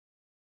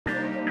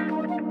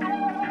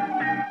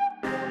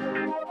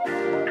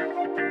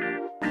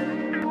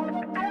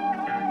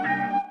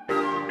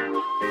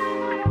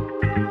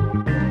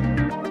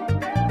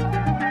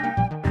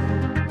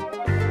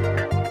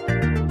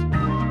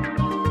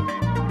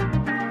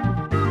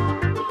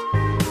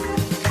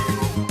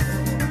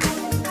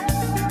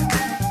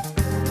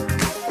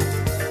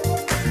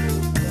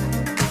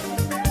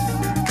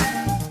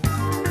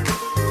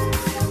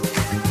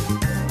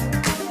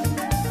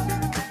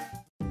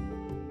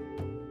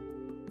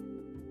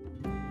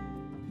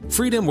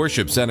Freedom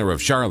Worship Center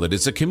of Charlotte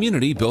is a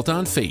community built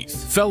on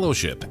faith,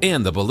 fellowship,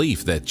 and the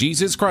belief that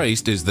Jesus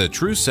Christ is the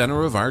true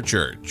center of our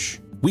church.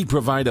 We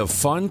provide a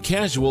fun,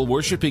 casual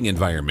worshiping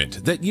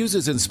environment that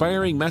uses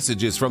inspiring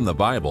messages from the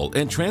Bible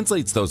and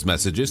translates those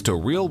messages to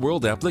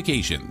real-world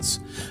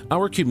applications.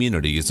 Our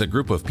community is a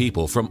group of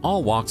people from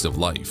all walks of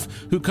life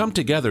who come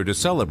together to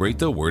celebrate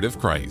the Word of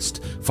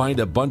Christ, find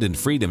abundant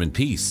freedom and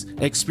peace,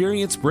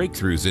 experience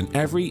breakthroughs in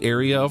every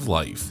area of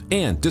life,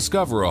 and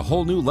discover a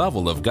whole new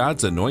level of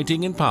God's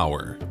anointing and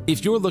power.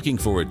 If you're looking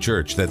for a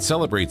church that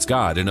celebrates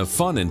God in a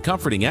fun and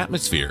comforting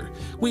atmosphere,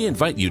 we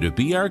invite you to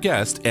be our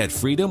guest at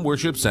Freedom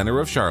Worship Center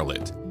of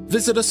Charlotte.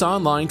 Visit us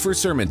online for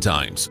sermon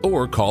times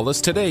or call us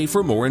today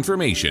for more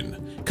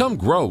information. Come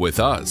grow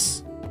with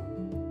us.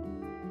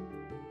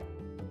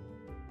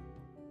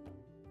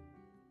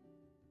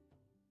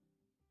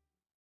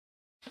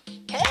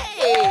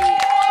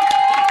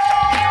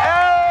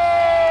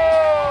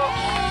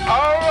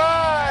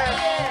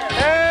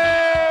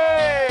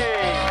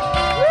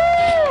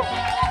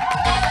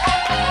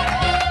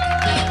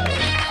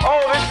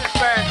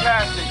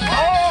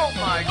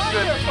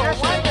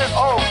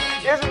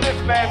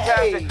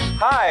 Fantastic.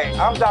 Hi,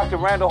 I'm Dr.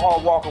 Randall Hall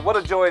Walker. What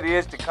a joy it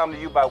is to come to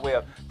you by way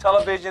of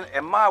television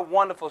and my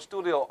wonderful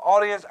studio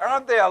audience.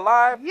 Aren't they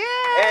alive?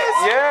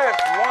 Yes. Yes,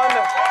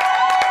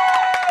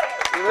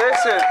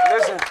 wonderful.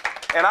 Listen.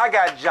 And I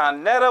got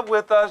Johnetta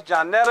with us.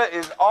 Johnetta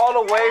is all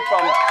the way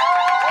from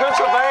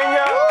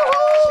Pennsylvania.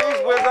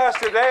 She's with us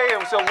today,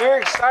 and so we're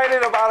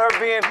excited about her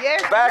being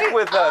back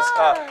with us.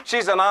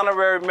 She's an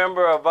honorary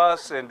member of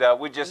us, and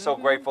we're just so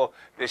grateful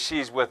that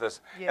she's with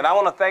us. And I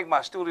want to thank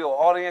my studio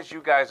audience.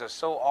 You guys are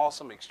so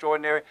awesome,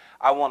 extraordinary.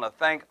 I want to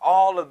thank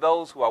all of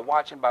those who are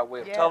watching by way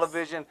of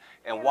television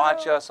and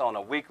watch us on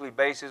a weekly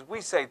basis.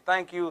 We say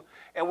thank you,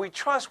 and we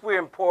trust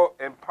we're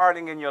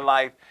imparting in your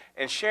life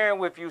and sharing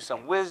with you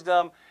some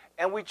wisdom,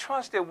 and we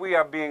trust that we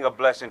are being a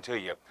blessing to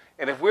you.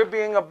 And if we're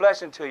being a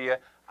blessing to you,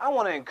 I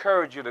want to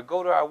encourage you to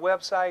go to our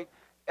website,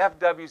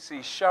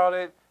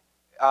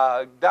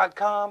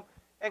 fwccharlotte.com,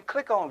 and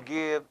click on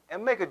Give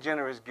and make a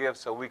generous gift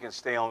so we can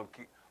stay on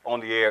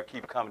the air,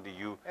 keep coming to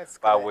you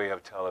by way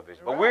of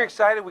television. But we're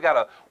excited. We got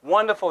a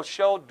wonderful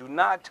show. Do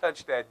not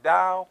touch that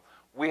dial.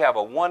 We have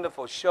a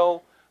wonderful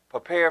show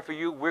prepared for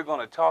you. We're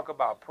going to talk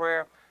about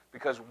prayer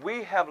because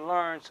we have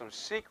learned some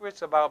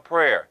secrets about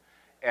prayer.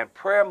 And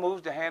prayer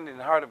moves the hand in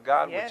the heart of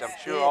God, which I'm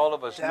sure all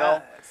of us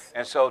know.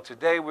 And so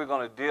today we're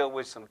going to deal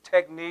with some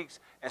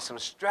techniques and some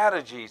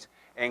strategies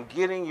in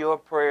getting your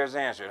prayers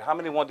answered. How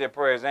many want their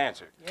prayers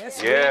answered?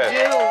 Yes, we do.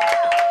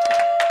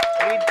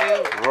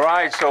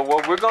 Right, so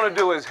what we're going to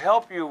do is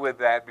help you with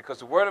that because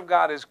the Word of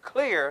God is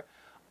clear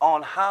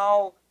on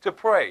how to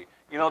pray.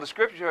 You know, the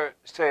Scripture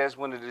says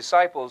when the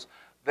disciples,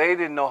 they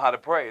didn't know how to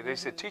pray. They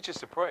said, teach us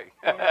to pray.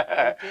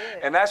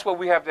 And that's what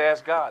we have to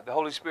ask God, the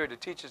Holy Spirit, to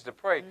teach us to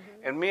pray.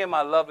 And me and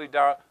my lovely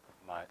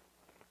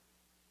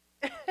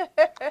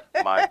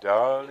my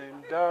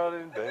darling,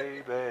 darling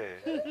baby,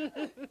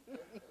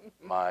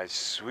 my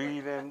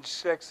sweet and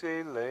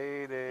sexy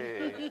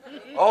lady.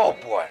 Oh,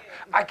 boy.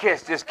 I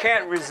just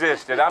can't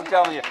resist it. I'm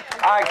telling you,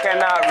 I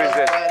cannot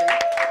resist it.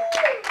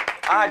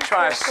 I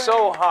try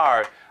so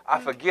hard. I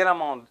forget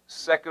I'm on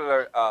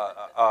secular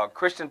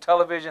Christian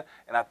television,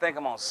 and I think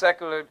I'm on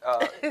secular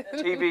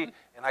TV,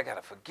 and I got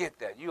to forget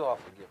that. You all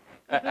forgive me.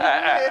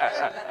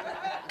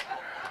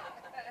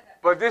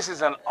 But this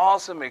is an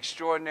awesome,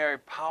 extraordinary,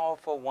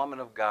 powerful woman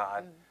of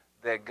God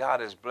that God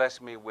has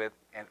blessed me with.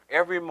 And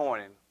every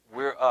morning,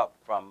 we're up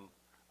from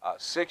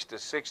 6 to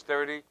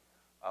 6:30.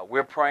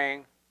 We're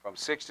praying from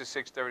 6 to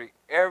 6:30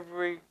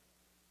 every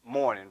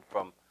morning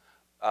from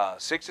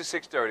 6 to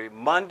 6:30,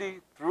 Monday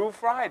through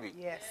Friday.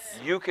 Yes.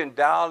 You can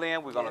dial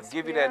in. We're going to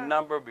give you that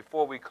number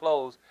before we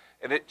close.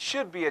 And it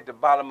should be at the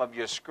bottom of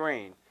your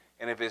screen.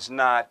 And if it's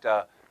not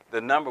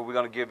the number, we're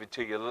going to give it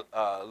to you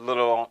a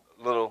little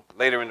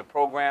later in the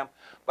program.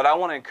 But I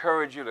want to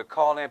encourage you to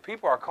call in.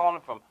 People are calling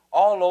from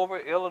all over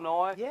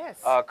Illinois,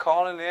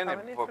 calling in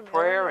for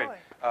prayer. Illinois.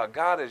 And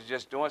God is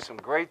just doing some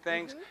great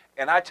things.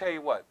 And I tell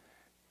you what,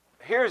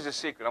 here's the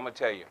secret I'm going to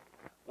tell you.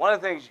 One of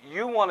the things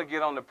you want to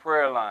get on the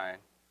prayer line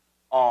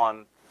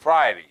on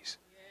Fridays.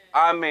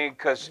 I mean,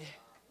 because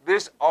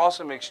this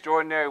awesome,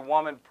 extraordinary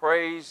woman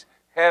prays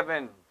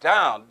heaven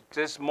down.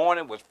 This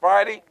morning was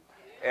Friday,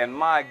 and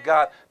my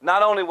God,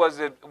 not only was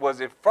it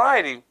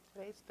Friday.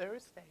 Today's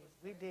Thursday.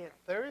 We did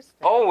Thursday.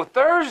 Oh,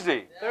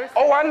 Thursday.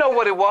 Oh, I know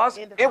what it was.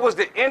 It was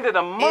the end of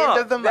the month. End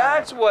of the month.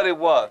 That's what it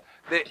was.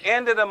 The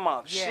end of the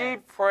month. Yes. She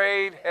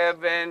prayed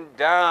heaven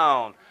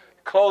down,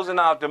 closing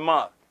out the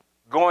month,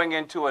 going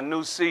into a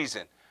new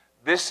season.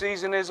 This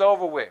season is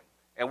over with.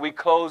 And we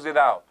closed it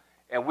out,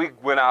 and we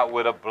went out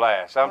with a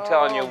blast. I'm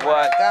telling you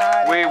what,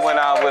 we went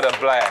out with a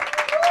blast.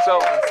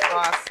 So,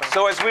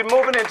 so as we're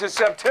moving into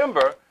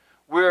September,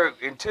 we're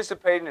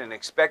anticipating and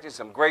expecting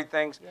some great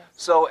things.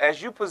 So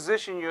as you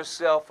position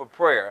yourself for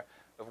prayer,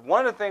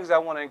 one of the things I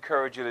want to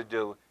encourage you to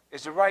do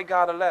is to write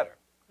God a letter.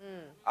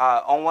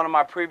 On one of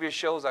my previous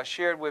shows, I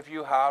shared with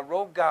you how I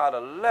wrote God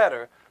a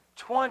letter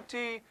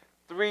 23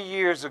 23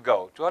 years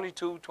ago,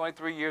 22,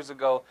 23 years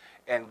ago,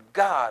 and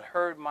God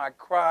heard my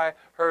cry,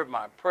 heard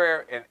my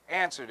prayer, and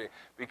answered it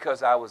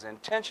because I was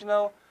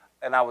intentional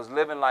and I was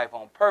living life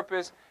on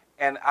purpose,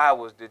 and I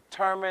was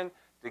determined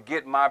to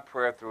get my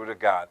prayer through to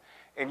God.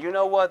 And you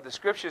know what? The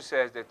scripture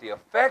says that the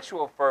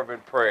effectual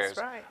fervent prayers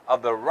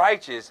of the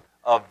righteous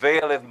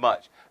availeth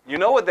much. You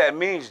know what that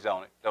means,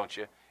 don't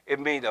you? It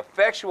means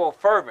effectual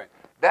fervent.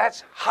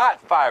 That's hot,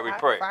 fiery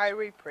prayer.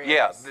 Fiery prayer.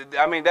 Yeah,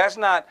 I mean, that's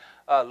not,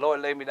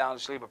 Lord, lay me down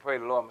to sleep. I pray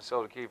the Lord my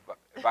soul to keep.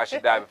 If I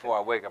should die before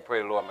I wake, I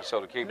pray the Lord my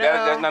soul to keep.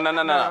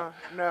 No.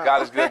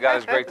 God is good. God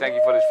is great. Thank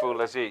you for this food.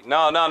 Let's eat.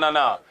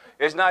 No.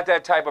 It's not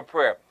that type of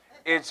prayer.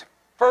 It's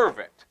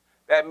fervent.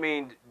 That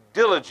means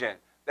diligent.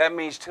 That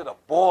means to the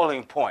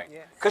boiling point.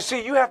 Because,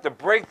 see, you have to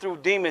break through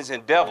demons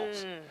and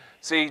devils.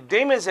 See,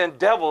 demons and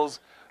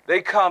devils,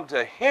 they come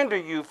to hinder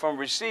you from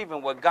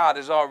receiving what God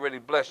has already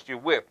blessed you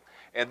with.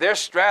 And their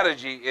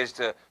strategy is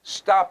to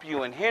stop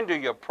you and hinder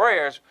your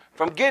prayers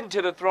from getting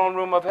to the throne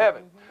room of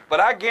heaven.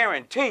 But I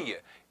guarantee you,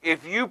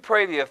 if you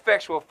pray the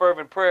effectual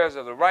fervent prayers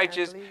of the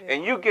righteous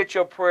and you get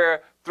your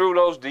prayer through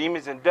those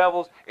demons and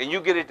devils and you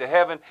get it to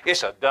heaven,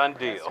 it's a done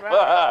deal. That's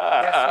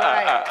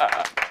right.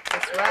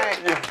 That's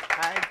right.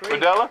 I agree.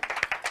 Birdella?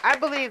 I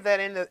believe that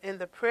in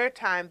the prayer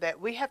time that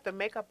we have to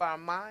make up our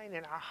mind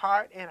and our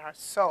heart and our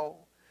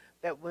soul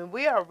that when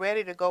we are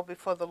ready to go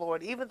before the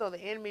Lord, even though the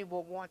enemy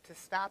will want to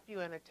stop you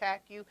and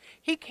attack you,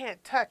 he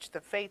can't touch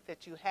the faith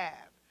that you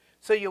have.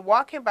 So you're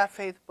walking by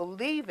faith,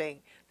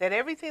 believing that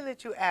everything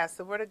that you ask,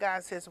 the Word of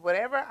God says,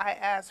 whatever I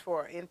ask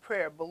for in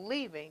prayer,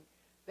 believing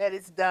that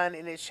it's done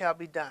and it shall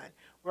be done.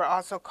 We're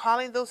also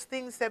calling those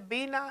things that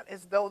be not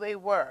as though they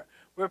were.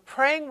 We're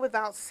praying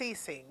without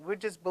ceasing. We're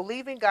just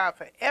believing God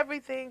for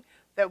everything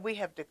that we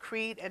have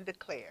decreed and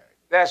declared.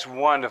 That's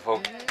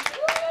wonderful.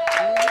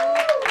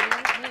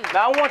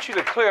 Now, I want you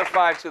to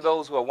clarify to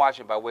those who are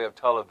watching by way of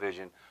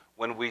television,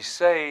 when we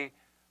say,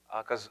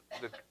 because,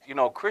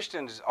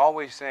 Christians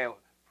always saying,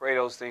 pray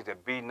those things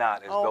that be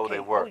not as though they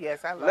were. Oh,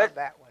 yes, I love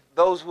that one.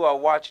 Those who are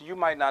watching, you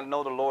might not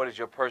know the Lord as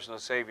your personal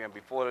Savior, and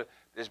before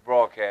this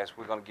broadcast,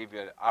 we're going to give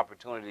you an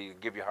opportunity to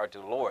give your heart to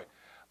the Lord.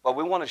 But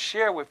we want to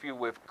share with you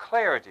with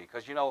clarity,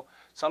 because,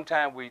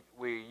 sometimes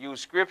we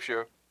use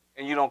Scripture,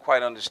 and you don't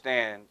quite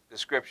understand the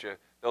Scripture,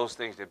 those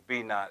things that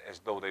be not as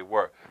though they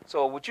were.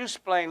 So would you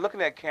explain, look at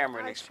that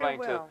camera and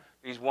explain to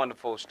these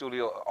wonderful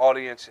studio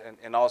audience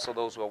and also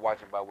those who are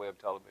watching by way of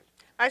television?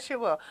 I sure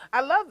will.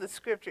 I love the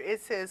scripture.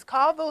 It says,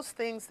 call those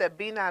things that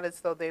be not as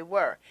though they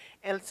were.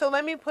 And so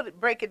let me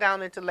break it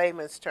down into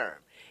layman's term.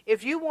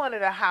 If you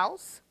wanted a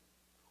house,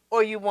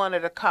 or you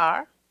wanted a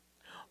car,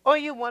 or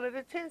you wanted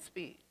a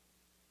 10-speed,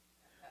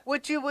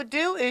 what you would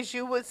do is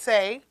you would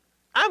say,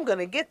 I'm going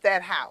to get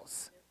that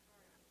house.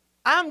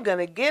 I'm going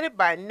to get it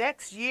by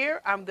next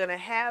year. I'm going to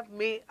have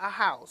me a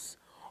house.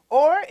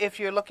 Or if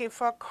you're looking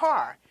for a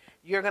car,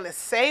 you're going to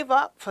save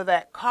up for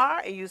that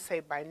car, and you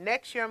say, by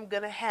next year, I'm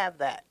going to have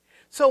that.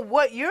 So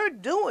what you're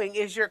doing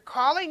is you're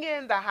calling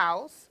in the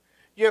house,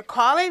 you're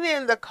calling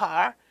in the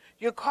car,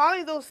 you're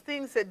calling those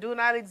things that do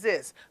not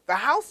exist. The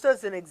house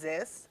doesn't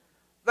exist.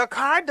 The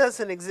car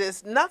doesn't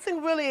exist.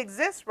 Nothing really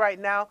exists right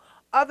now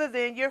other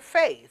than your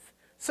faith.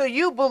 So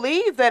you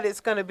believe that it's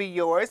going to be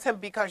yours,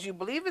 and because you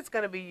believe it's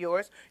going to be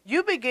yours,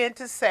 you begin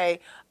to say,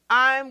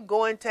 I'm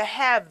going to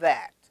have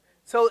that.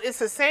 So it's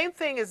the same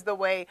thing as the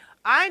way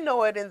I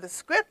know it in the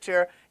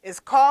scripture is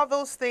call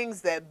those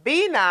things that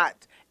be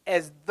not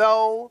as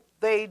though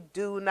they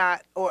do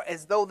not, or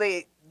as though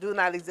they do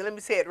not exist. Let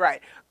me say it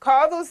right.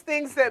 Call those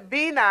things that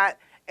be not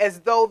as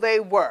though they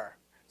were.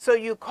 So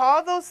you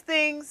call those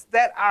things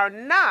that are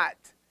not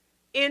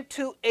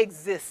into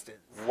existence.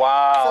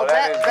 Wow, so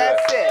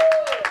that's it.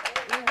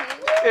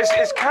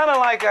 It's kind of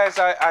like, as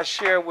I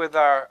share with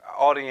our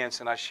audience,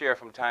 and I share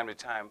from time to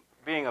time,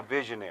 being a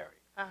visionary.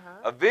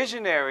 A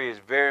visionary is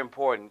very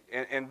important,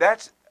 and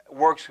that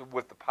works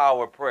with the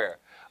power of prayer.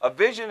 A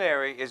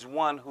visionary is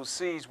one who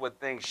sees what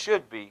things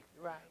should be,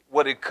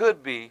 what it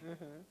could be,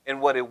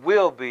 and what it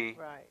will be,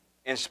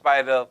 in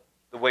spite of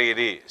the way it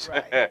is.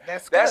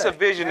 That's a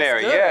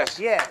visionary. Yes.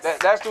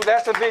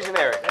 That's a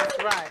visionary.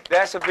 That's right.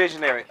 That's a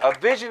visionary. A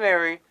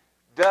visionary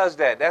does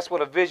that. That's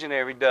what a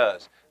visionary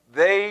does.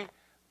 They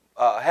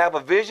have a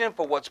vision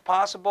for what's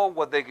possible,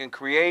 what they can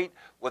create,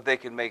 what they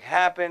can make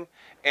happen,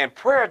 and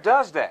prayer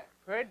does that.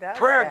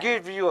 Prayer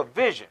gives you a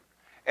vision.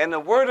 And the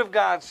Word of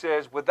God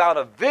says, without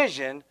a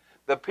vision,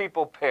 the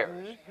people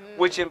perish,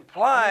 which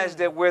implies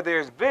that where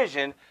there's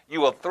vision,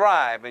 you will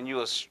thrive, and you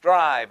will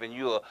strive, and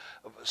you will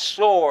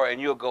soar, and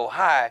you'll go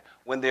high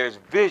when there's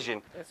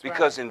vision,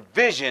 because in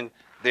vision,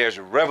 there's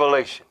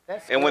revelation.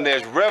 And when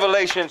there's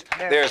revelations,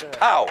 there's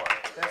power.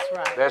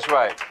 That's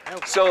right.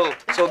 So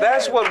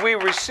that's what we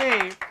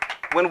receive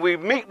when we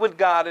meet with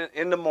God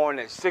in the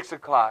morning at 6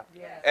 o'clock.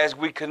 As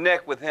we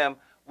connect with Him,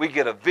 we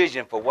get a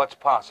vision for what's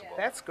possible.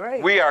 That's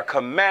great. We are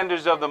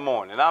commanders of the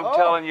morning. I'm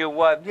telling you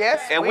what.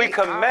 Yes, and we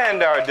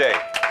command our day.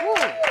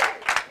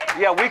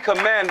 Yeah, we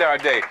command our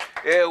day.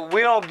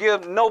 We don't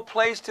give no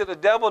place to the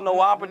devil, no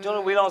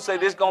opportunity. We don't say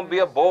this is going to be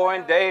a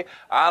boring day.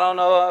 I don't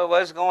know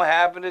what's going to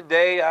happen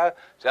today.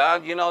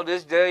 You know,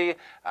 this day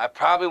I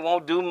probably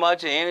won't do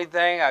much of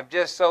anything. I'm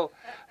just so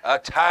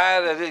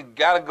tired of it.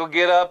 Got to go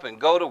get up and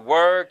go to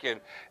work. And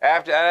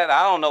after that,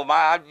 I don't know.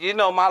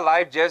 My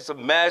life just a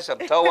mess. I'm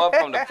toe up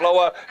from the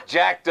floor up,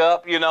 jacked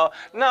up, you know.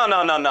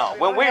 No.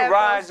 When we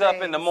rise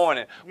up in the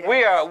morning,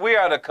 yes, we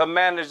are the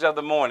commanders of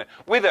the morning.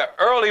 We're the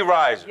early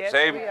risers.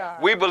 Yes,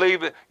 we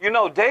believe it. You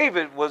know,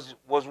 David was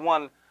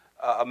one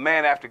a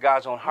man after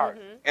God's own heart.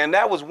 Mm-hmm. And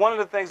that was one of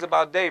the things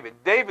about David.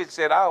 David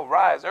said, I'll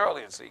rise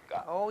early and seek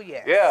God. Oh,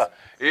 yes.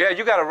 Yeah,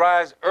 you got to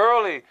rise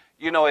early.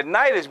 You know, at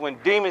night is when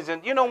demons,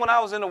 and you know, when I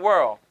was in the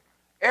world,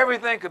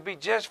 everything could be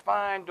just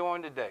fine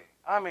during the day.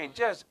 I mean,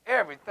 just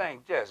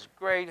everything, just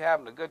great,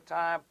 having a good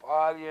time,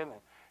 partying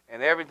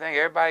and everything,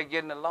 everybody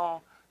getting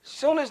along. As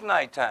soon as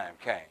nighttime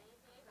came,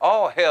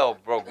 all hell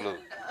broke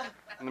loose.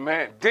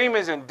 Man,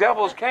 demons and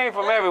devils came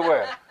from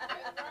everywhere.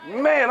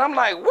 Man, I'm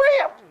like,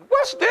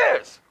 what's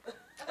this?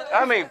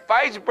 I mean,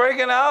 fights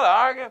breaking out,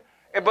 arguing,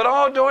 but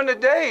all during the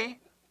day,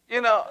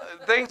 you know,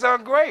 things are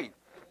great.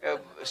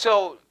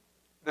 So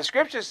the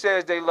scripture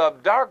says they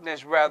love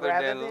darkness rather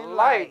than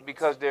light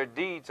because their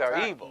deeds are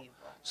evil.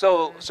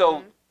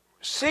 So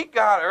seek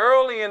God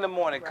early in the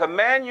morning. Right.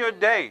 Command your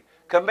day.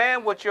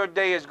 Command what your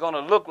day is going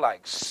to look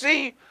like.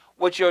 See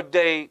what your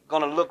day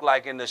going to look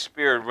like in the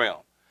spirit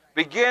realm.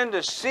 Begin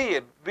to see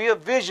it. Be a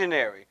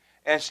visionary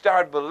and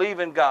start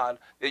believing God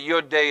that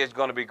your day is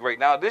going to be great.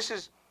 Now, this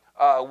is,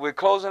 we're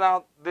closing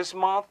out this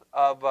month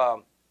of, I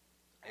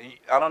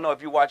don't know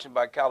if you're watching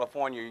by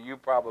California, you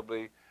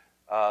probably,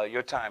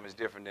 your time is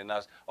different than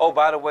us. Oh,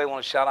 by the way, I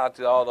want to shout out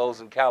to all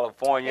those in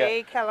California.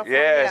 Hey, California.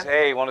 Yes,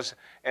 hey,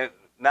 and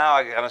now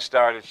I got to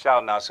start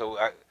shouting out. So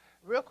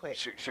real quick,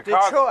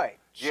 Chicago. Detroit.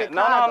 Yeah,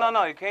 Chicago.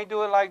 no, you can't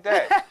do it like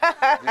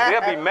that.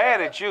 They'll be mad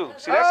at you.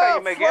 See, that's how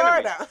you make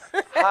Florida.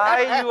 enemies.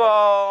 Hi, you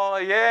all.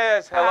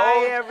 Yes, hello.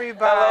 Hi,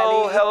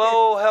 everybody.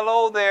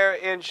 Hello there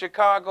in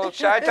Chicago,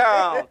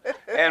 Chi-Town,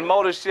 and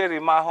Motor City,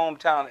 my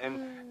hometown.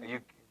 And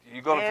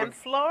you're going to...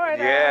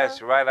 Florida.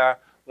 Yes, right, our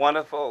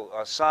wonderful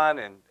son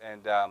and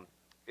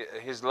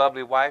his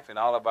lovely wife and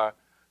all of our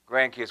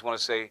grandkids want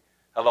to say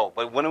hello.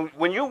 But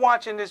when you're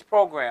watching this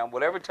program,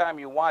 whatever time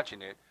you're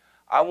watching it,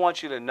 I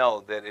want you to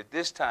know that at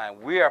this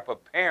time, we are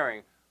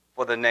preparing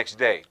for the next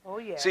day. Oh,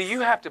 yes. See, you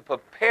have to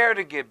prepare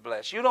to get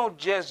blessed. You don't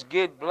just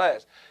get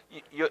blessed.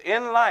 You're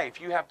in life,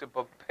 you have to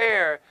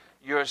prepare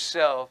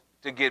yourself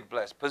to get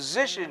blessed.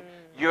 Position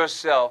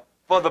yourself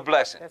for the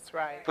blessing. That's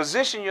right.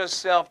 Position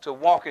yourself to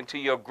walk into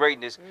your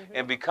greatness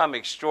and become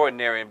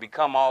extraordinary and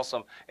become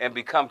awesome and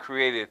become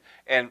creative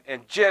and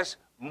just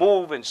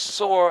move and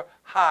soar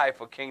high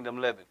for kingdom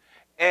living.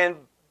 And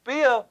be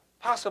a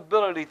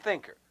possibility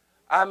thinker.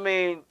 I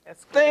mean,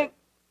 think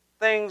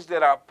things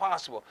that are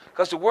possible.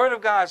 Because the Word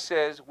of God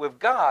says, with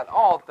God,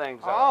 all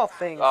things are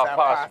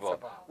possible.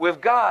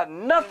 With God,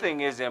 nothing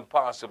is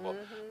impossible.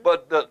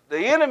 But the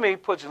enemy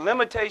puts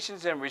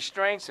limitations and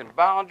restraints and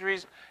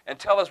boundaries and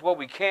tell us what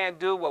we can't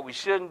do, what we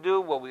shouldn't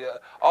do, what we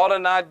ought to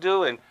not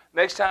do. And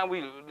next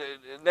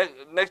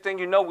thing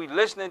you know, we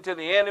listening to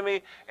the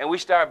enemy and we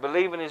start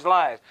believing his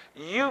lies.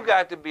 You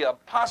got to be a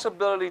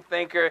possibility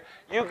thinker.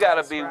 You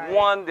got to be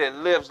one that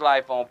lives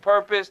life on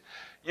purpose.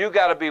 You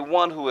got to be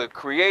one who is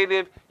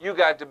creative. You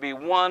got to be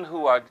one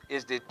who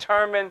is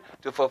determined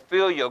to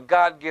fulfill your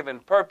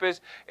God-given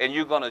purpose, and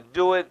you're going to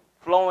do it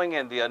flowing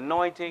in the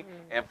anointing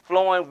and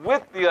flowing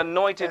with the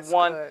anointed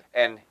one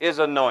and his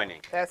anointing.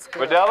 That's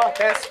good. Birdella?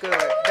 That's good.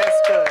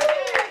 That's good.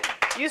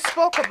 You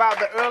spoke about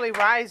the early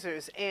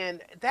risers,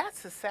 and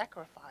that's a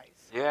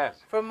sacrifice. Yes.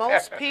 For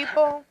most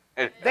people,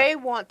 they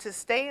want to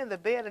stay in the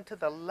bed until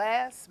the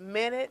last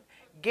minute,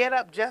 get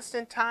up just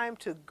in time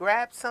to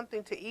grab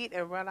something to eat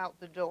and run out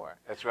the door.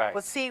 That's right.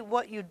 But see,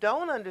 what you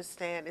don't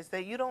understand is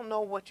that you don't know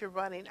what you're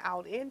running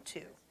out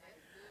into.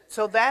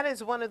 So that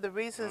is one of the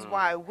reasons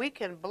why we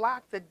can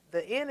block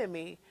the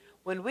enemy.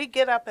 When we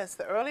get up as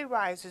the early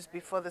risers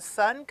before the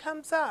sun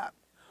comes up,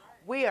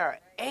 we are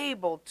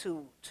able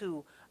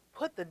to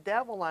put the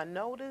devil on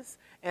notice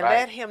and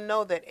let him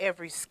know that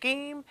every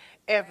scheme,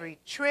 every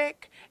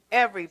trick,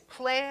 every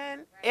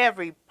plan,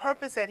 every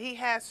purpose that he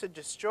has to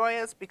destroy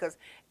us, because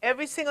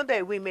every single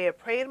day we may have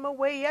prayed him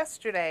away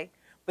yesterday,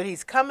 but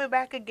he's coming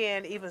back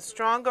again even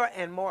stronger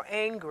and more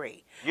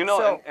angry. You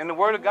know, and the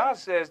Word of God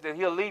says that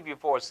he'll leave you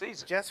for a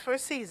season. Just for a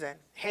season.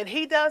 And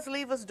he does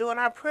leave us during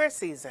our prayer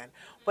season,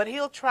 but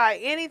he'll try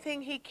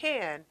anything he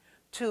can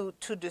to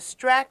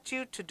distract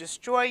you, to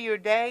destroy your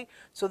day.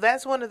 So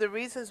that's one of the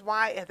reasons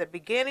why at the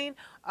beginning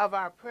of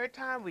our prayer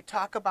time, we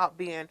talk about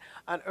being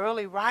an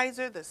early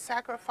riser, the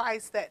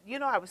sacrifice that, you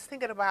know, I was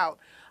thinking about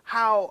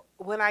how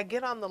when I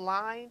get on the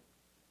line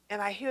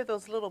and I hear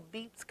those little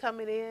beeps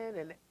coming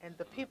in and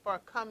the people are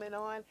coming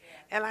on,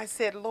 and I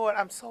said, Lord,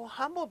 I'm so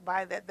humbled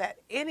by that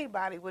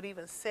anybody would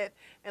even sit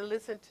and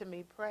listen to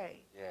me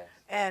pray. Yes.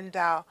 And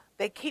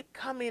they keep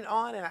coming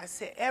on, and I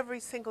said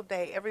every single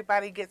day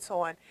everybody gets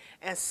on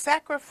and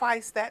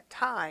sacrifice that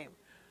time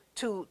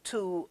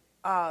to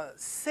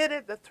sit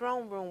at the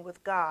throne room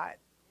with God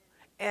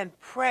and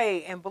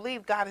pray and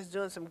believe God is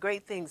doing some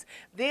great things.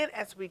 Then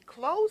as we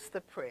close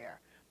the prayer,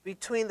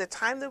 between the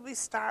time that we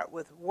start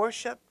with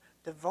worship,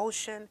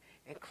 devotion,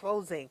 and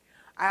closing,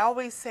 I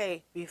always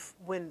say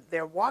when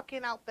they're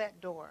walking out that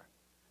door,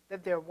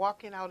 that they're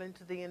walking out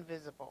into the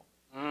invisible.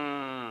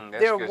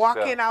 They're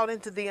walking out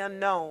into the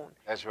unknown.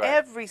 That's right.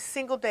 Every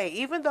single day,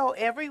 even though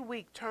every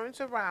week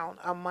turns around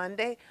a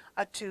Monday,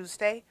 a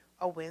Tuesday,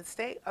 a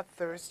Wednesday, a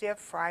Thursday, a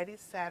Friday,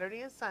 Saturday,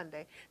 and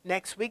Sunday.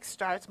 Next week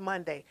starts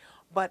Monday.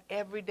 But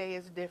every day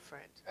is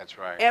different. That's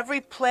right.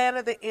 Every plan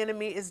of the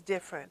enemy is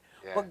different.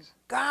 Yes. But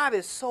God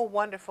is so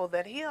wonderful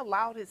that he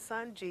allowed his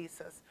son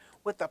Jesus,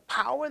 with the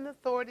power and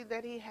authority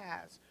that he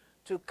has,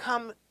 to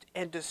come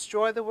and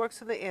destroy the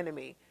works of the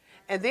enemy.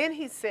 And then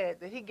he said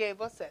that he gave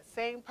us that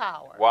same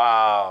power.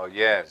 Wow,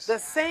 yes. The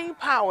same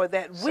power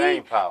that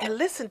Same power. And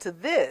listen to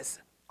this,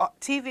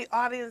 TV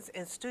audience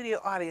and studio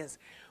audience,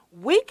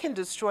 we can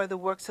destroy the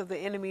works of the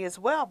enemy as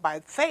well by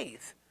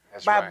faith.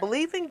 That's by right.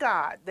 believing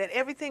God, that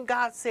everything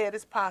God said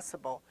is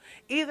possible.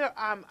 Either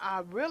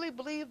I really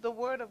believe the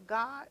word of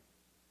God,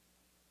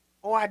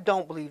 or I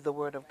don't believe the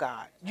word of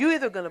God. You're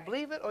either going to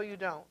believe it or you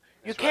don't.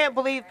 You can't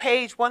believe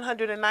page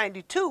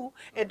 192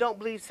 and don't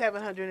believe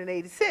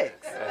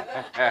 786.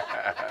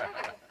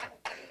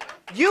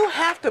 You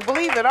have to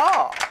believe it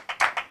all.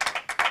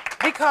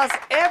 Because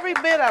every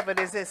bit of it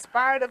is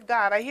inspired of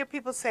God. I hear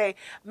people say,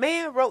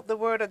 man wrote the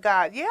word of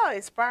God. Yeah,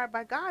 inspired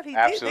by God. He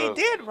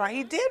did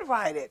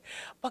write it.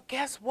 But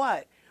guess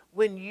what?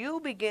 When you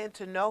begin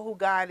to know who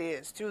God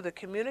is through the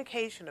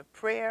communication of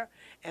prayer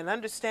and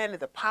understanding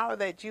the power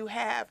that you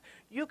have,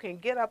 you can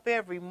get up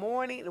every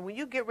morning, and when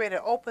you get ready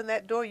to open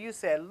that door, you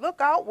say, look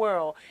out,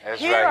 world.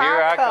 That's Here right.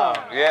 Here I come.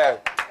 Yeah.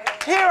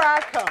 Here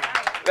I come.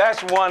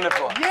 That's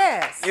wonderful.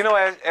 Yes. You know,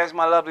 as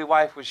my lovely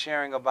wife was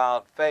sharing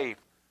about faith,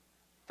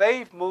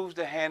 faith moves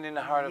the hand in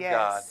the heart of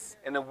God.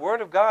 And the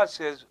word of God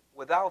says,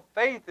 without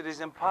faith, it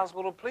is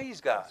impossible to please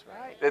God. That's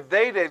right. That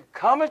they that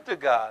cometh to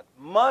God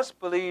must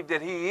believe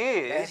that he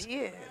is,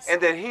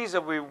 and that he's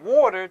a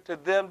rewarder to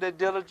them that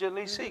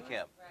diligently seek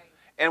him.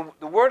 And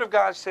the word of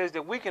God says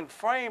that we can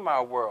frame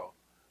our world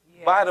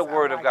by the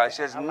word of God. It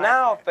says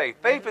now faith.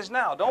 Faith is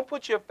now. Don't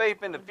put your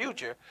faith in the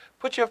future.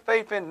 Put your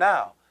faith in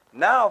now.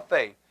 Now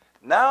faith.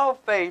 Now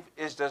faith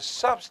is the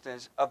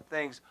substance of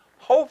things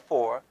hoped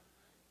for,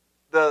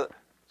 the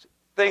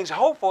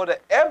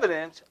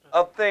evidence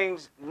of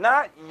things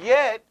not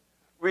yet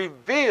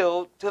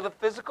revealed to the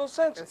physical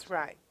senses. That's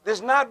right.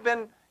 There's not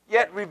been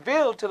yet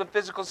revealed to the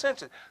physical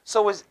senses.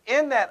 So it's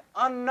in that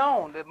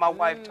unknown that my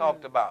wife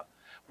talked about.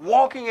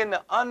 Walking in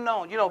the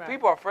unknown. You know,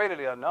 people are afraid of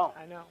the unknown.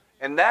 I know.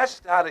 And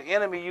that's how the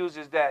enemy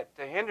uses that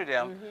to hinder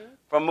them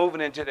from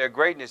moving into their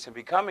greatness and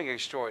becoming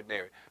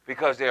extraordinary,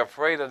 because they're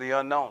afraid of the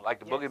unknown, like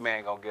the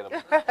boogeyman gonna get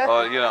them.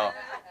 Or, you know,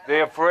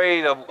 they're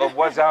afraid of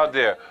what's out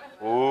there.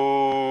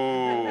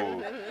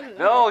 Ooh.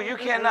 No, you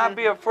cannot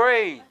be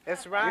afraid.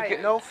 That's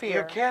right. No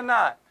fear. You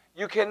cannot.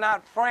 You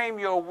cannot frame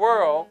your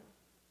world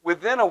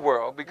within a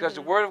world, because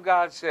the Word of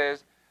God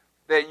says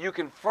that you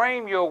can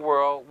frame your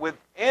world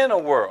within a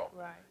world.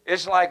 Right.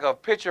 It's like a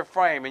picture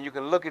frame, and you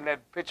can look in that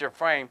picture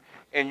frame,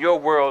 and your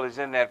world is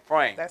in that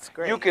frame. That's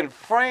great. You can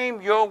frame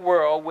your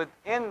world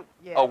within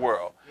a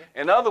world.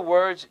 In other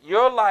words,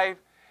 your life,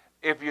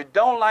 if you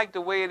don't like the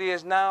way it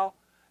is now,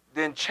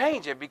 then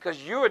change it,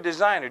 because you're a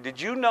designer.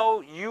 Did you know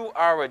you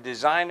are a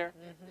designer?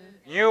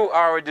 You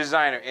are a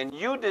designer, and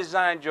you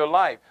designed your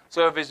life.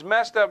 So if it's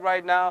messed up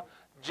right now,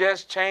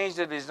 just change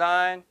the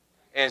design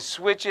and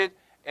switch it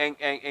and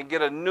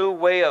get a new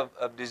way of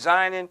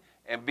designing,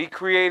 and be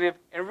creative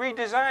and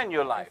redesign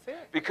your life,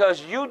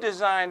 because you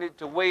designed it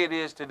the way it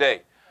is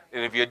today.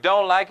 And if you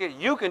don't like it,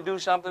 you can do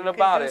something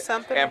about it.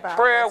 And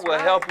prayer will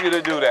help you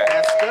to do that.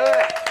 That's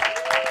good.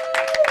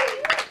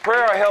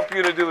 Prayer will help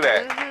you to do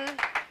that.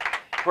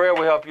 Prayer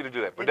will help you to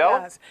do that. Birdella?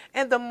 It does.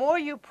 And the more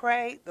you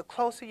pray, the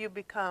closer you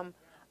become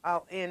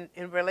in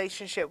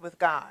relationship with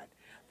God.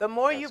 The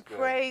more you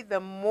pray, the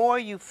more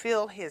you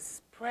feel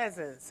his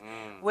presence.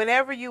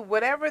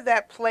 Whatever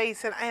that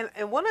place,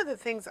 and one of the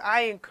things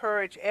I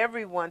encourage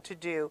everyone to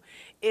do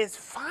is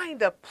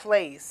find a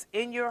place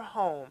in your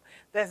home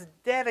that's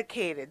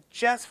dedicated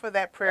just for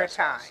that prayer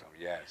time. Awesome.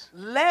 Yes.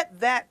 Let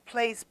that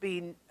place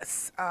be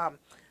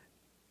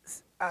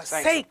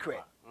sacred.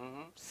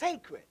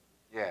 Sacred.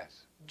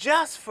 Yes.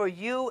 Just for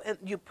you, and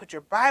you put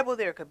your Bible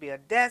there. It could be a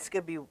desk,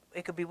 it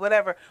could be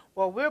whatever.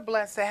 Well, we're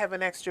blessed to have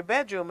an extra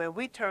bedroom, and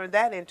we turn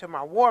that into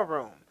my war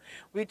room.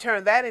 We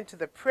turn that into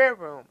the prayer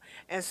room.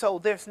 And so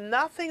there's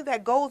nothing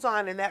that goes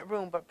on in that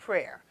room but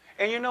prayer.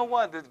 And you know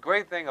what? The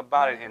great thing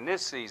about it in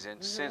this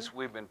season, since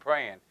we've been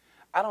praying,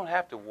 I don't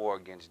have to war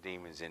against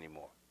demons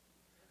anymore.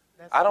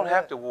 I don't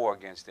have to war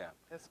against them.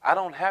 I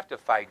don't have to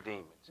fight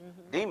demons.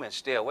 Demons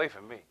stay away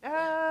from me.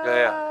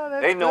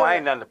 They know I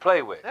ain't nothing to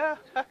play with.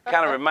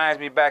 Kind of reminds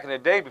me back in the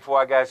day before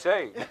I got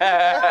saved.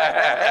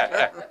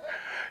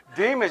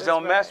 Demons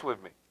don't mess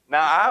with me.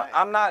 Now,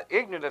 I'm not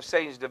ignorant of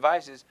Satan's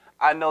devices.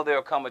 I know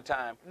there'll come a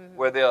time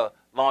where they'll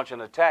launch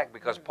an attack,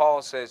 because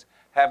Paul says,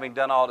 having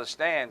done all to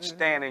stand,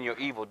 stand in your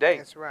evil day.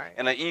 That's right.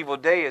 And an evil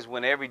day is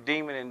when every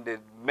demon that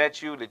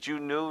met you, that you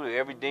knew,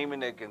 every demon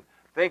that can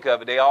think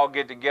of it, they all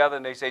get together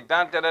and they say,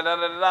 dun, da, da, da,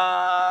 da,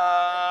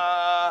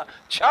 da,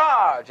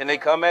 charge, and they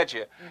come at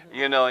you.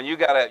 You know, and you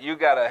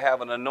gotta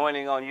have an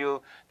anointing on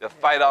you to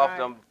fight off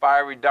them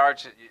fiery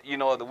darts. You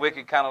know, the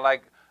wicked, kind of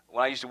like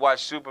when I used to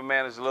watch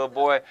Superman as a little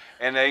boy,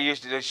 and they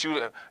used to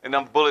shoot, and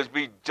them bullets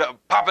be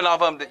popping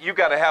off them. You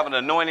got to have an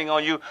anointing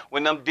on you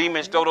when them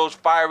demons throw those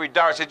fiery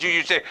darts at you.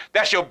 You say,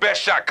 that's your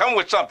best shot. Come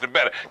with something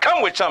better.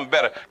 Come with something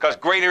better, because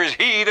greater is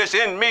he that's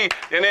in me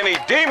than any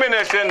demon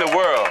that's in the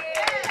world.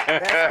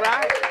 That's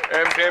right.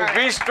 And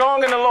be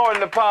strong in the Lord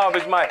and the power of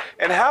his might.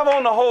 And have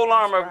on the whole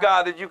armor of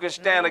God, that you can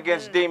stand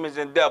against demons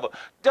and devil.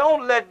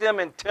 Don't let them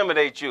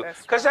intimidate you,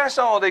 because that's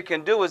all they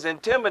can do is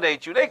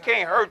intimidate you. They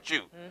can't hurt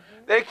you.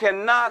 They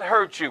cannot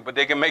hurt you, but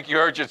they can make you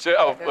hurt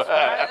yourself.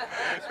 Right.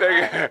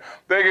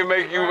 they can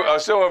make you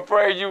so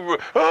afraid you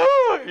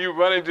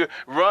run into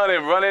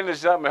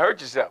something and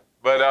hurt yourself.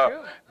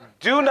 But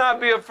do not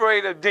be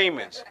afraid of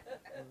demons.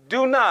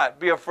 Do not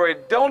be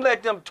afraid. Don't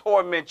let them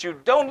torment you.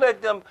 Don't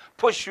let them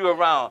push you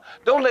around.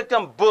 Don't let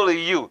them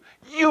bully you.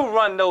 You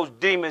run those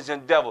demons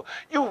and devils.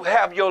 You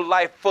have your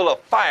life full of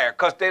fire,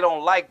 because they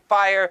don't like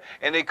fire,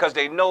 and because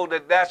they know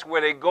that that's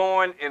where they're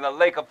going, in a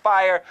lake of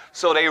fire,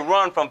 so they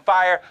run from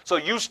fire. So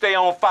you stay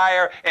on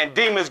fire, and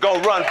demons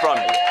gonna run from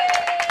you.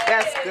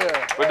 That's good.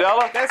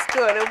 Birdella? That's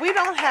good. And we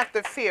don't have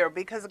to fear,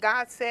 because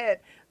God said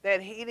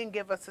that he didn't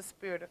give us a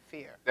spirit of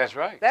fear. That's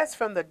right. That's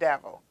from the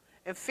devil.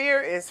 And fear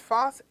is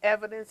false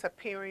evidence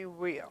appearing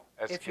real,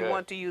 if you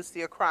want to use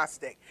the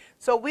acrostic.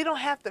 So we don't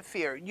have to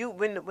fear.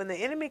 When the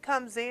enemy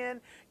comes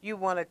in, you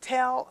want to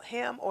tell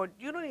him, or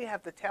you don't even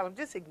have to tell him,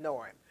 just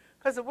ignore him.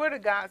 Because the word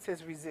of God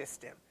says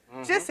resist him.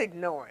 Just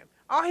ignore him.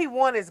 All he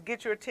wants is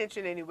get your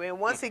attention anyway. And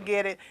once he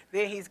get it,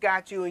 then he's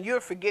got you, and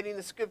you're forgetting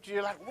the scripture.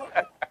 You're like,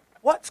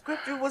 what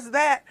scripture was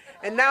that?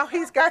 And now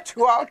he's got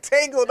you all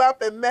tangled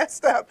up and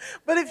messed up.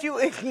 But if you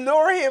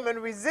ignore him and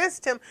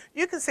resist him,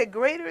 you can say,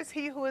 greater is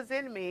he who is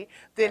in me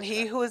than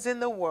he who is in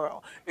the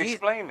world.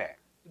 Explain that.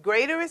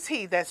 Greater is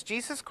he, that's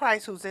Jesus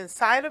Christ, who's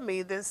inside of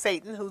me, than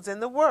Satan, who's in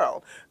the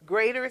world.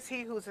 Greater is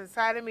he who's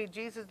inside of me,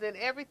 Jesus, than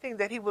everything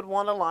that he would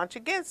want to launch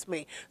against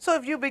me. So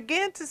if you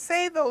begin to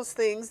say those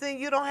things, then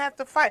you don't have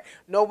to fight.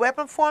 No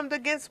weapon formed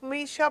against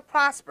me shall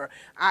prosper.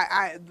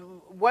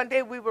 One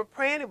day we were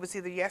praying, it was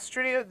either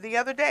yesterday or the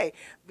other day,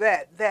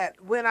 that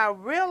when I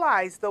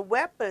realized the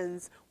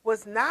weapons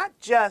was not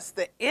just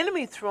the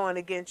enemy throwing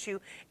against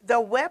you, the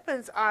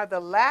weapons are the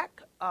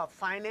lack of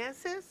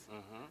finances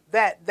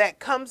that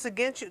comes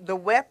against you. The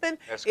weapon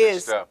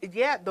is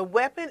the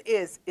weapon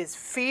is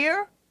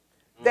fear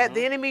that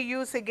the enemy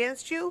used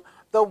against you.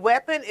 The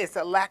weapon is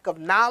a lack of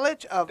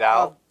knowledge of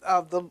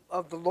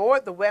the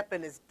Lord. The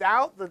weapon is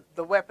doubt.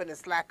 The weapon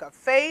is lack of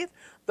faith.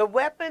 The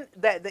weapon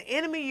that the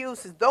enemy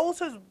uses,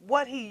 those are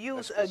what he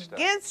used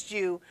against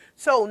you.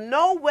 So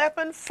no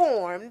weapon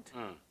formed.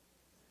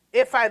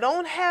 If I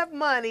don't have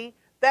money,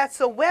 that's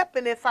a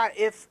weapon. If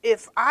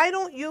I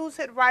don't use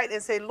it right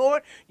and say,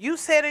 Lord, you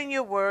said in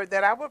your word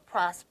that I would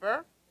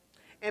prosper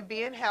and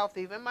be in health,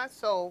 even my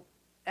soul,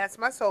 as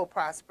my soul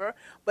prosper.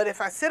 But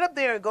if I sit up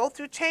there and go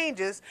through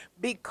changes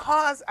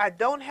because I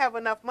don't have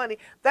enough money,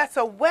 that's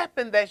a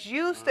weapon that's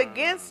used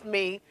against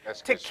me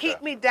to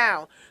keep me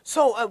down.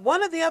 So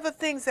one of the other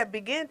things that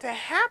began to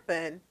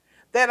happen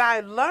that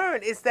I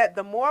learned is that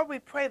the more we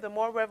pray, the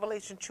more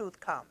revelation truth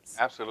comes.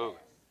 Absolutely.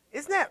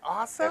 Isn't that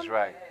awesome? That's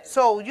right.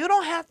 So you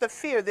don't have to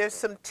fear. There's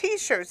some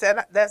T-shirts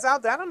that's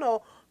out there. I don't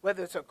know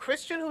whether it's a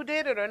Christian who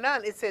did it or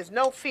not. It says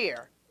no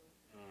fear.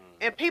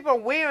 And people are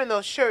wearing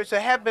those shirts or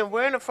have been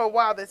wearing it for a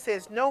while that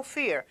says no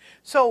fear.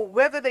 So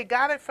whether they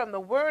got it from the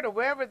word or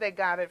wherever they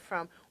got it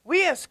from,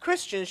 we as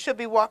Christians should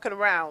be walking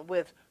around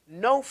with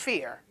no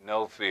fear.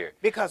 No fear.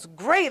 Because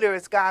greater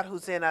is God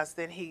who's in us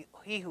than he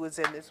who is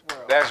in this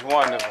world. That's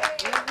wonderful.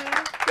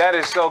 That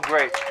is so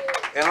great.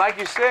 And like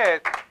you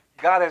said,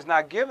 God has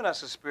not given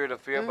us a spirit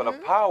of fear, but a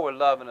power,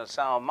 love, and a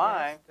sound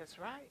mind. Yes, that's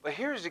right. But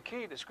here's the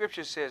key. The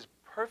scripture says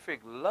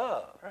perfect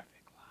love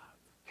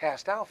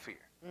cast out fear.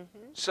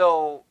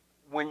 So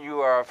when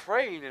you are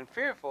afraid and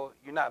fearful,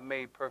 you're not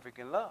made perfect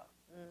in love.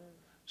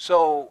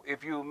 So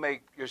if you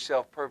make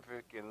yourself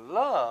perfect in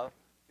love,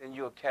 then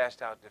you'll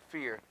cast out the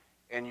fear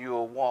and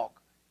you'll walk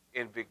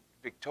in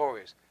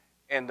victorious.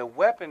 And the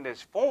weapon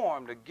that's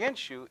formed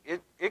against you,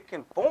 it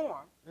can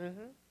form.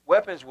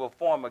 Weapons will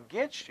form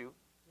against you,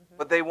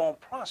 but they won't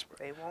prosper.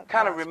 They won't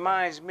kind of prosper.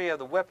 reminds me of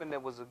the weapon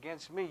that was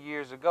against me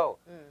years ago,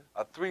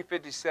 a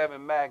 .357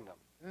 Magnum,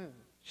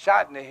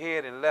 shot in the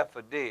head and left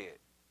for dead.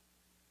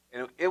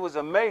 And it was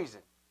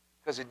amazing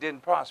because it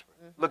didn't prosper.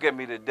 Look at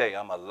me today.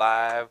 I'm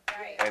alive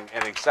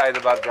and excited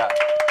about God.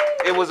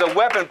 It was a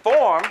weapon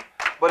formed,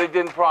 but it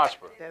didn't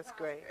prosper. That's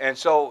great. And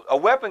so a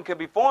weapon can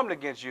be formed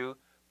against you,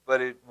 but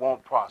it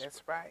won't prosper.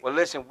 That's right. Well,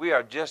 listen, we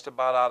are just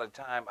about out of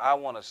time. I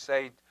want to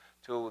say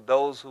to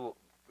those who,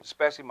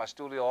 especially my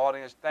studio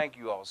audience, thank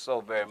you all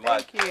so very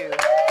much. Thank you.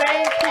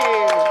 Thank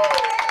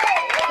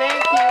you.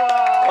 Thank you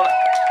all.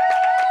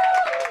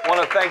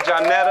 Want to thank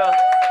Jonetta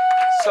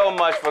so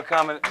much for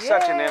coming.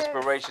 Such an Yes,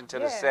 inspiration to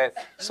the yes. set.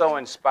 So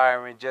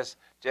inspiring. Just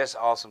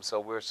awesome. So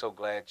we're so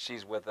glad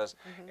she's with us.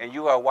 And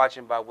you are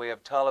watching by way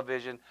of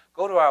television.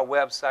 Go to our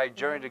website,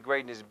 Journey to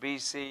Greatness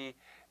BC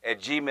at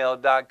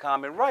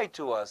gmail.com, and write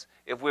to us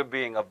if we're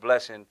being a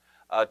blessing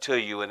to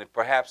you. And if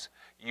perhaps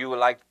you would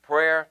like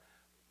prayer,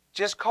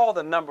 just call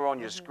the number on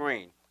your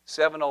screen,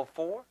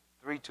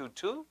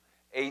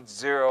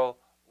 704-322-8010.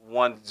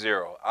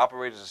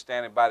 Operators are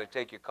standing by to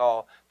take your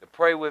call, to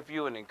pray with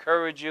you and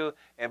encourage you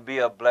and be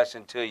a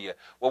blessing to you.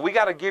 Well, we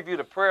got to give you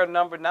the prayer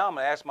number now. I'm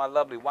going to ask my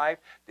lovely wife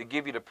to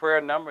give you the prayer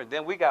number, and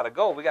then we got to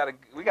go. We got to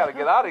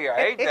get out of here.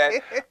 I hate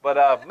that.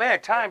 But, man,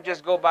 time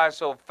just go by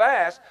so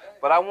fast.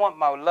 But I want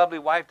my lovely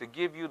wife to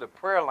give you the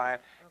prayer line,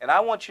 and I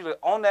want you to,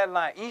 on that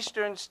line,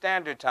 Eastern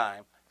Standard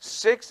Time,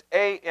 6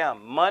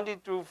 a.m., Monday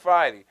through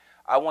Friday,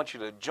 I want you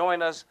to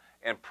join us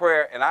in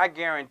prayer, and I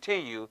guarantee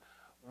you,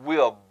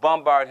 we'll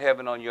bombard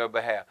heaven on your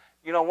behalf.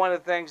 You know, one of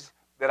the things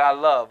that I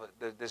love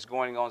that's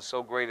going on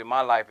so great in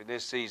my life in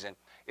this season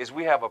is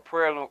we have a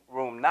prayer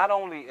room not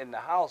only in the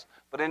house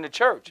but in the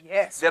church.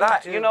 Yes, that I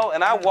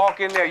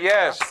walk in there.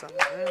 Yes, Awesome.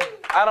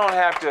 I don't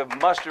have to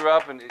muster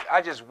up, and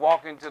I just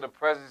walk into the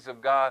presence of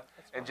God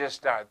and just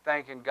start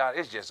thanking God.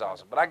 It's just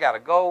awesome. But I gotta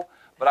go.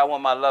 But I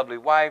want my lovely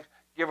wife.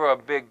 Give her a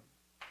big.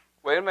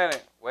 Wait a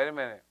minute.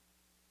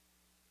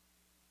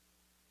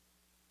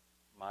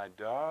 My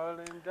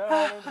darling,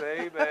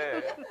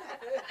 baby,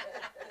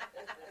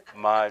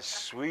 my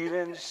sweet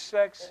and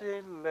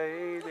sexy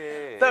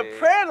lady. The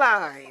prayer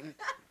line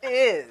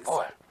is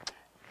Boy.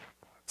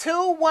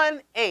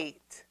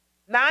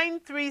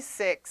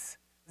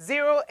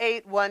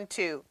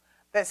 218-936-0812.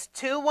 That's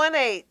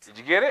 218. Did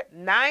you get it?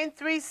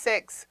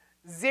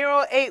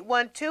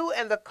 936-0812,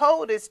 and the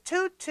code is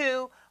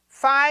 2254#.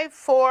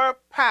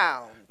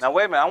 Now,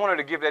 wait a minute. I want her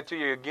to give that to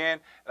you again,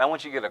 and I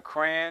want you to get a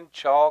crayon,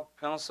 chalk,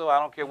 pencil. I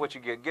don't care what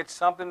you get. Get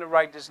something to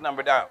write this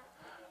number down,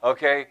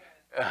 okay?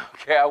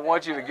 Okay, I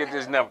want you to get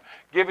this number.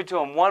 Give it to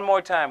him one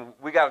more time.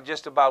 We got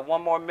just about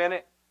one more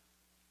minute.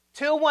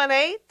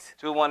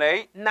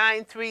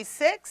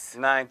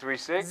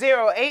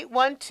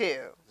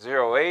 218-936-0812.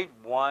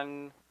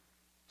 218-936-0812.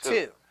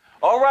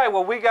 All right,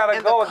 well, we got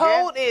to go again.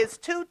 And the code is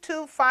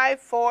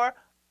 2254#.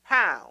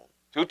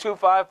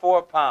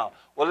 2254#.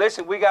 Well,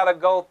 listen, we got to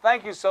go.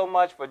 Thank you so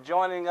much for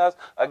joining us.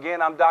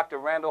 Again, I'm Dr.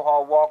 Randall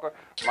Hall Walker,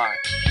 my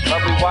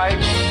lovely wife.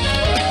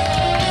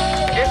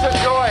 It's a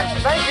joy.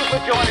 Thank you for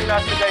joining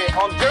us today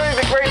on Journey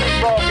to Greatness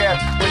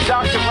broadcast with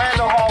Dr.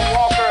 Randall Hall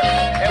Walker.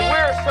 And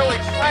we're so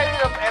excited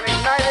and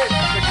ignited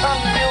to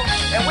come to you.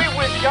 And we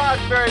wish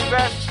God's very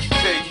best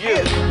to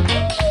you.